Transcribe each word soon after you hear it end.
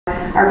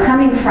are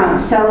coming from.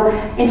 So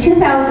in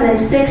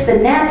 2006, the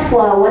net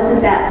flow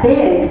wasn't that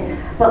big,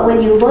 but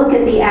when you look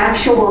at the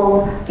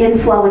actual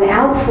inflow and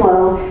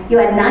outflow, you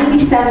had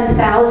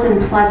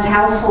 97,000 plus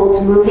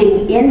households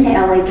moving into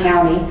LA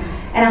County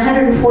and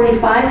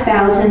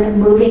 145,000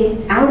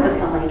 moving out of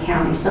LA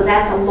County. So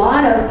that's a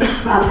lot of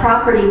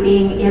property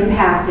being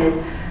impacted.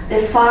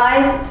 The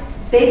 5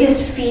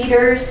 biggest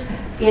feeders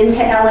into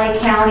LA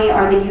County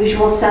are the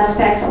usual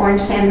suspects: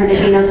 Orange, San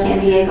Bernardino, San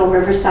Diego,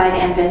 Riverside,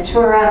 and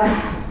Ventura.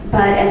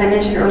 But as I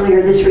mentioned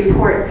earlier, this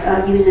report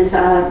uses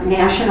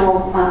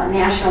national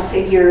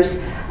figures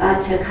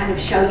to kind of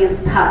show you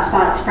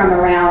hotspots from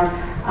around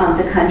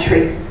the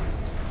country.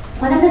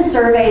 One of the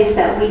surveys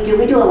that we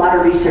do a lot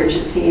of research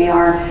at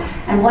CAR,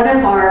 and one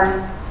of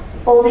our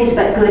oldies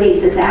but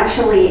goodies is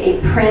actually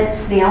a print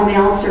snail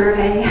mail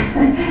survey.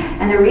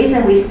 And the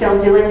reason we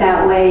still do it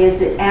that way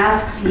is it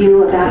asks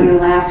you about your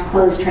last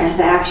closed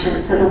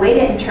transaction. So the way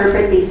to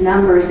interpret these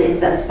numbers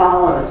is as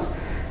follows: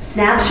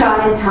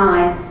 snapshot in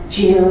time,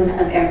 June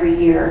of every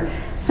year.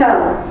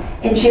 So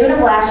in June of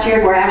last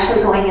year, we're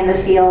actually going in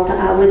the field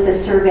with the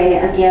survey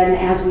again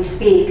as we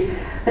speak.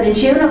 But in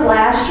June of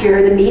last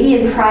year, the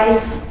median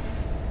price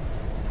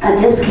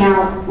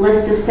discount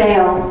list to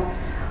sale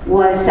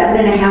was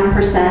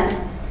 7.5%.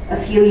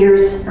 A few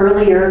years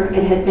earlier,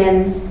 it had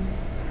been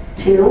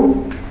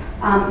 2.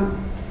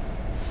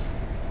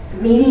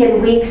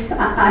 Median weeks,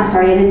 I'm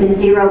sorry, it had been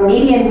 0.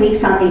 Median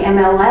weeks on the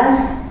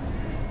MLS,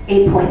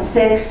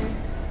 8.6.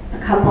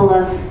 A couple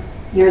of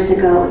years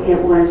ago, it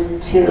was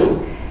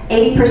 2.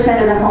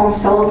 80% of the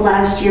homes sold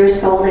last year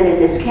sold at a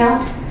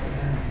discount.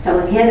 So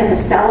again, if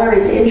a seller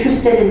is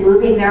interested in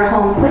moving their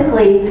home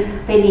quickly,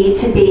 they need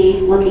to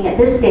be looking at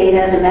this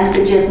data. The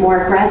message is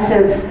more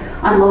aggressive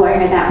on lowering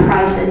that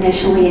price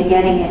initially and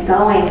getting it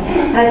going.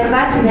 And I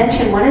forgot to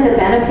mention, one of the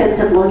benefits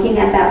of looking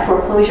at that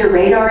foreclosure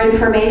radar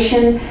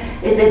information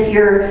is if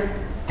you're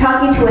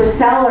talking to a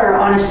seller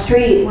on a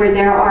street where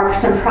there are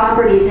some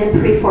properties in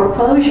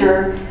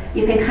pre-foreclosure,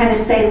 you can kind of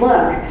say,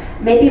 look,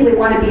 maybe we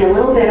want to be a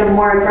little bit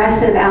more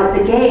aggressive out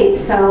the gate,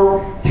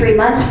 so 3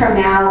 months from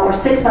now or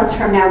 6 months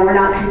from now, we're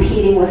not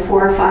competing with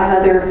 4 or 5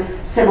 other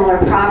similar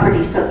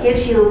properties. So it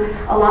gives you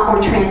a lot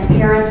more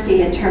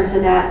transparency in terms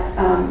of that,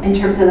 in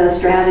terms of those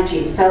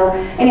strategies. So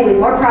anyway,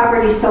 more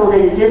properties sold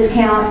at a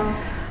discount.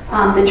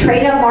 The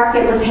trade-up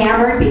market was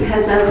hammered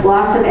because of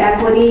loss of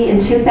equity. In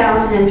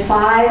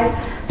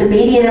 2005, the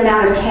median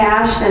amount of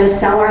cash that a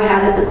seller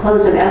had at the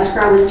close of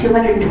escrow was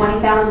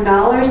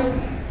 $220,000.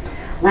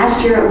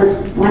 Last year it was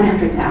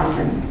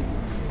 $100,000.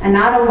 And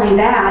not only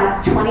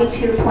that,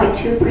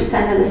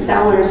 22.2% of the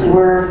sellers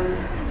were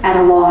at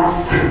a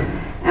loss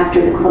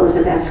after the close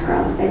of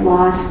escrow. They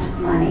lost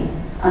money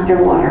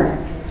underwater.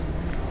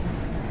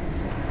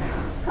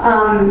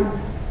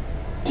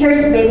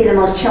 Here's maybe the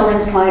most chilling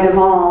slide of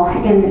all.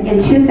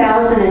 In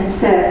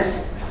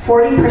 2006,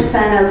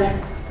 40%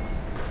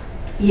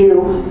 of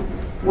you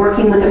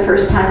working with a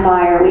first-time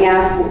buyer, we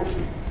asked,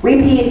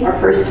 repeat or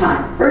first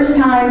time? First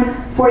time,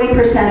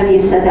 40% of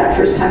you said that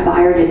first-time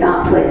buyer did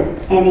not put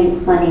any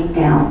money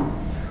down.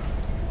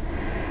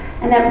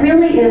 And that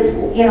really is,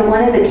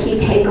 one of the key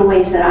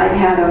takeaways that I've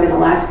had over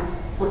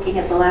looking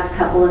at the last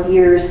couple of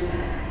years.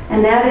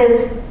 And that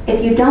is,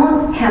 if you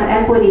don't have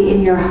equity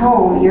in your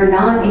home, you're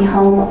not a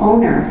home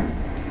owner.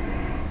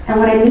 And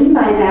what I mean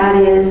by that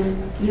is,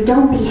 you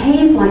don't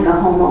behave like a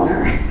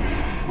homeowner.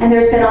 And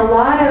there's been a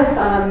lot of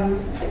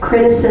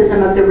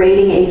criticism of the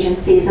rating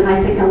agencies, and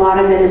I think a lot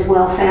of it is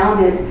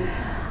well-founded.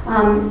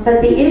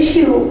 But the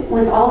issue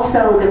was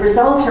also, the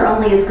results are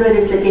only as good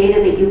as the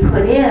data that you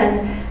put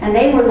in, and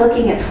they were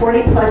looking at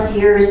 40-plus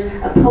years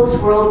of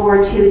post-World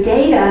War II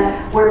data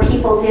where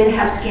people did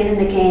have skin in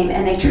the game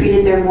and they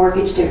treated their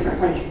mortgage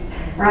differently,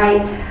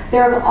 right?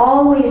 There have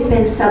always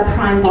been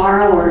subprime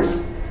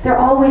borrowers. There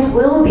always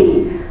will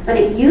be. But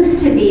it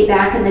used to be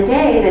back in the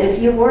day that if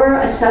you were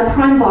a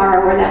subprime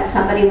borrower, that's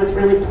somebody with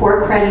really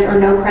poor credit or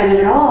no credit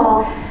at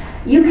all,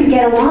 you could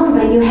get a loan,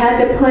 but you had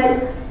to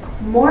put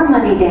more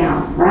money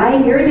down,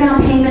 right? Your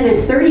down payment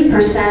is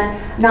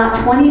 30%, not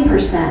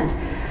 20%.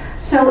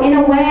 So in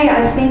a way,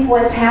 I think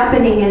what's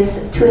happening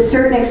is, to a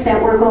certain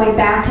extent, we're going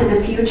back to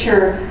the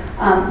future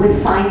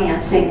with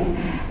financing.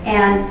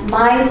 And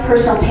my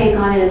personal take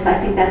on it is I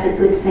think that's a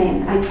good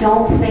thing. I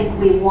don't think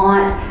we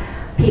want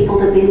people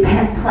to be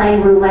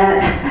playing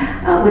roulette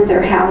with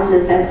their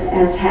houses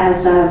as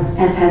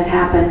has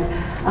happened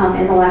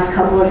in the last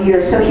couple of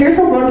years. So here's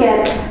a look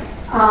at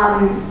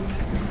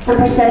the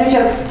percentage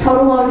of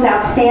total loans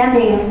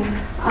outstanding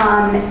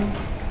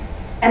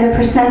and the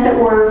percent that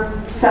were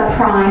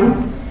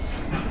subprime.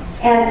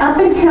 And up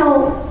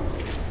until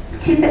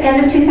the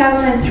end of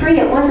 2003,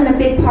 it wasn't a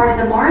big part of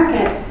the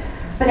market.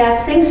 But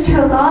as things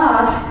took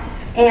off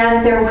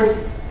and there was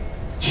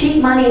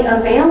cheap money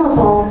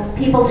available,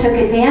 people took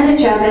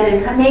advantage of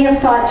it and may have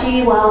thought,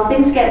 gee, well,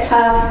 things get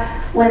tough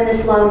when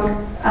this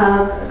loan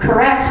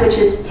corrects, which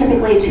is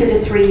typically a 2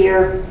 to 3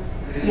 year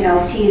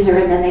teaser,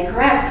 and then they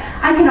correct.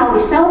 I can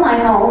always sell my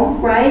home,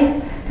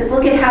 right? Because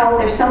look at how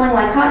they're selling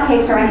like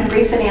hotcakes, or I can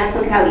refinance.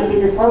 Look at how easy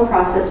this loan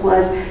process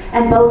was.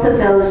 and both of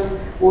those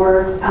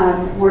were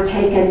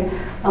taken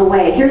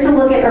away. Here's a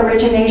look at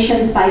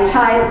originations by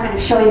type, kind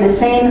of showing the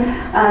same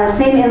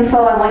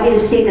info. I want you to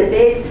see the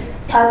big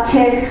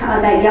uptick,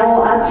 that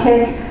yellow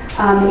uptick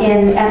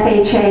in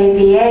FHA,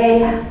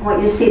 VA. I want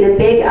you to see the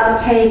big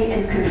uptake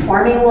in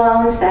conforming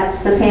loans.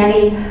 That's the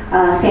Fannie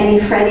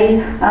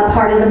Freddie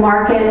part of the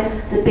market.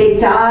 The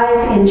big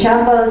dive in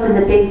jumbos and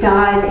the big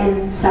dive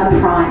in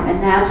subprime. And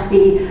that's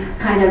the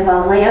kind of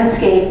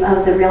landscape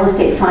of the real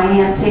estate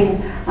financing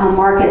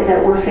market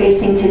that we're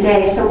facing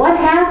today. So what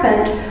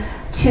happened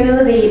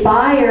to the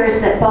buyers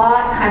that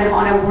bought kind of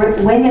on a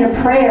wing and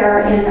a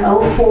prayer in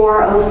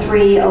 04,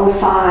 03,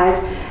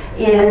 05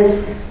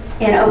 is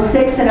in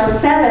 06 and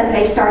 07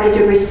 they started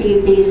to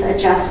receive these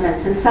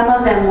adjustments, and some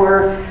of them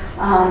were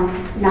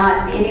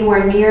not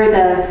anywhere near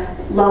the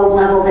low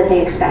level that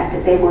they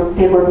expected. They were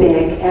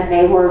big, and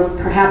they were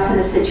perhaps in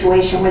a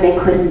situation where they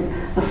couldn't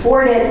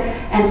afford it,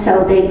 and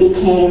so they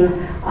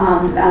became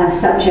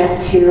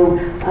subject to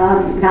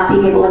not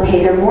being able to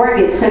pay their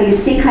mortgage. So you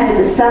see kind of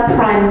the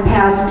subprime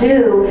past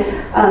due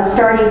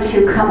starting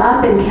to come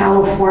up in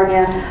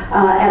California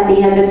at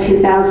the end of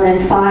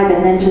 2005,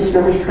 and then just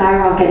really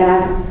skyrocket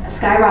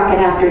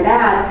after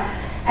that.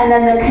 And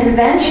then the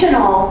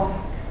conventional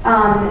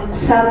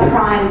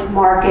subprime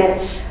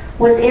market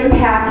was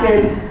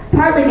impacted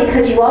partly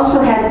because you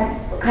also had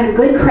kind of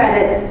good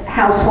credit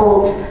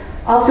households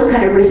also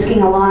kind of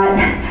risking a lot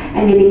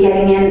and maybe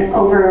getting in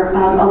over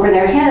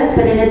their heads.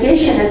 But in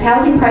addition, as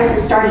housing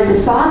prices started to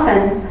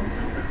soften,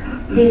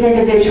 these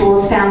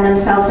individuals found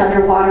themselves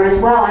underwater as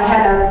well. I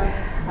had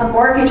a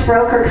mortgage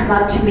broker come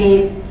up to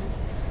me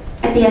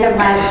at the end of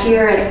last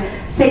year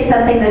and say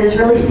something that has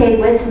really stayed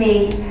with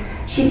me.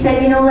 She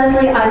said, you know,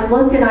 Leslie, I've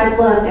looked and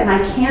I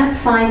can't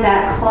find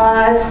that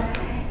clause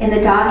in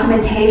the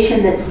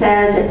documentation that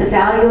says if the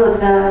value of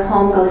the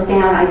home goes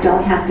down, I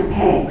don't have to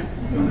pay.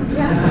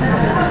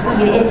 I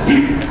mean, it's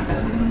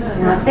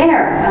not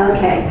there.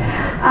 Okay.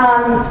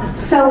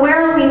 So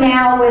where are we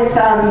now with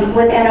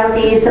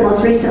NODs? The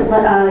most recent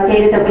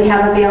data that we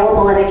have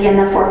available, and again,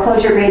 the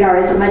foreclosure radar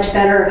is a much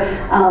better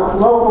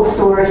local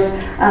source.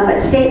 But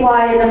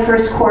statewide, in the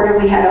first quarter,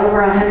 we had over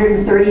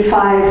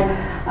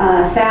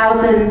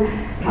 135,000.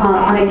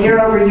 On a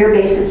year-over-year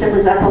basis, it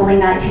was up only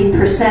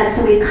 19%.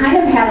 So we kind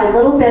of had a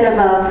little bit of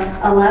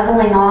a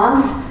leveling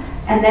off.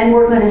 And then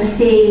we're going to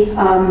see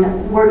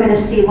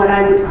what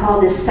I would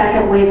call this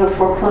second wave of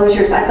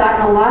foreclosures. I've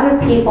gotten a lot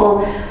of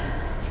people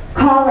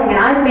calling, and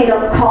I've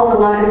called a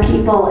lot of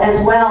people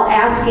as well,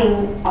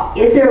 asking,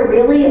 is there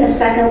really a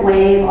second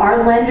wave?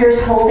 Are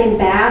lenders holding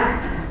back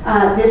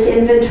this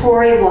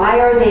inventory? Why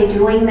are they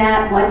doing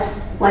that?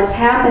 What's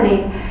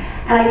happening?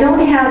 And I don't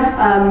have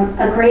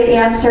a great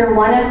answer.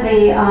 One of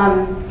the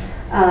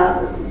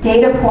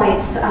data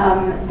points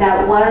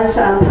that was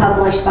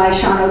published by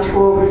Sean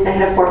O'Toole, who's the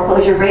head of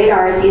Foreclosure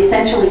Radar, is he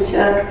essentially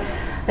took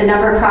the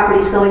number of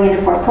properties going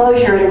into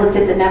foreclosure and looked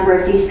at the number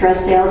of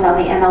distressed sales on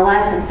the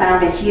MLS and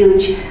found a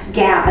huge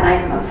gap. And I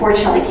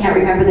unfortunately can't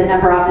remember the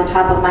number off the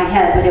top of my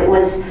head, but it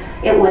was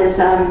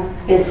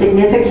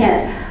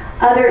significant.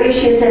 Other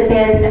issues have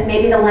been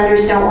maybe the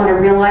lenders don't want to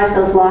realize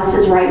those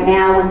losses right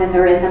now and then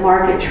they're in the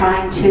market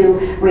trying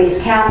to raise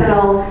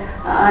capital.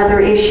 Other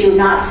issue,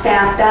 not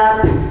staffed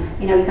up.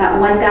 You know, you got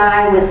one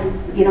guy with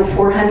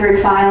 400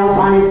 files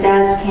on his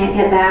desk, can't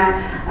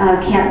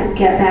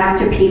get back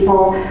to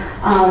people.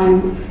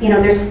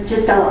 There's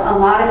just a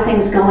lot of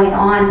things going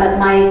on. But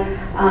my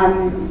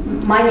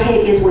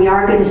take is we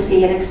are going to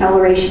see an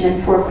acceleration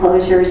in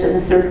foreclosures in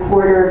the third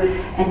quarter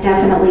and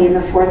definitely in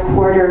the fourth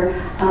quarter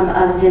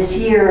of this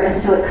year. And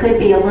so it could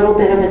be a little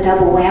bit of a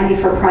double whammy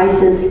for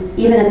prices,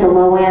 even at the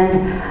low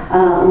end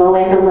a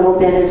little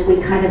bit as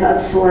we kind of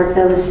absorb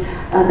those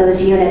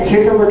units.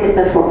 Here's a look at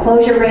the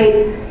foreclosure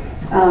rate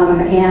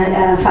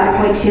and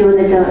 5.2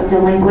 in the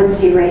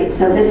delinquency rate.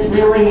 So this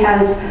really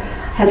has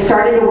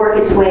started to work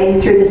its way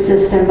through the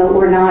system, but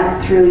we're not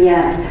through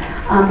yet.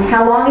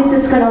 How long is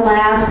this going to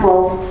last?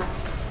 Well,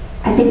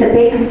 I think the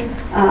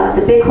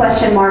big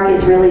question mark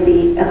is really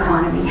the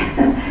economy.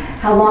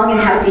 How long and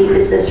how deep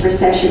is this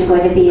recession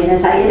going to be? And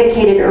as I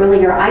indicated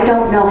earlier, I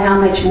don't know how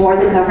much more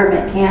the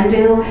government can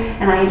do,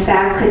 and I in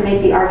fact could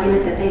make the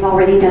argument that they've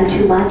already done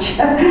too much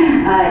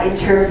in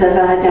terms of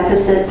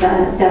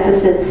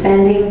deficit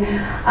spending.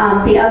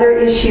 The other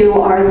issue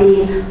are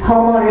the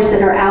homeowners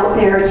that are out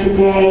there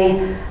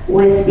today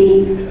with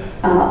the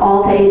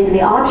all days and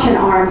the option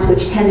arms,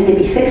 which tended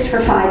to be fixed for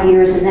 5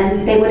 years, and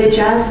then they would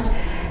adjust.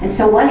 And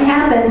so what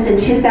happens in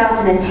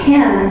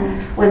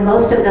 2010 when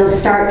most of those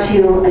start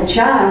to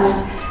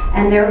adjust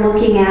and they're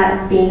looking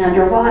at being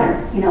underwater?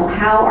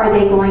 How are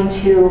they going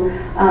to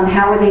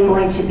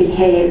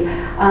behave?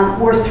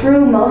 We're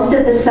through most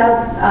of the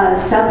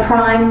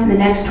subprime in the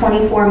next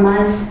 24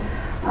 months.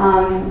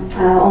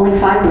 Only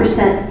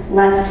 5%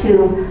 left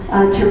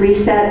to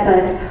reset,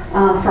 but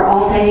for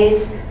all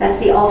days, that's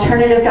the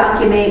alternative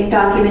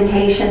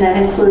documentation that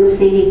includes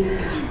the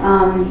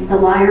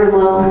LIAR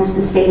loans,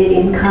 the stated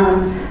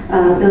income,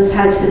 those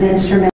types of instruments.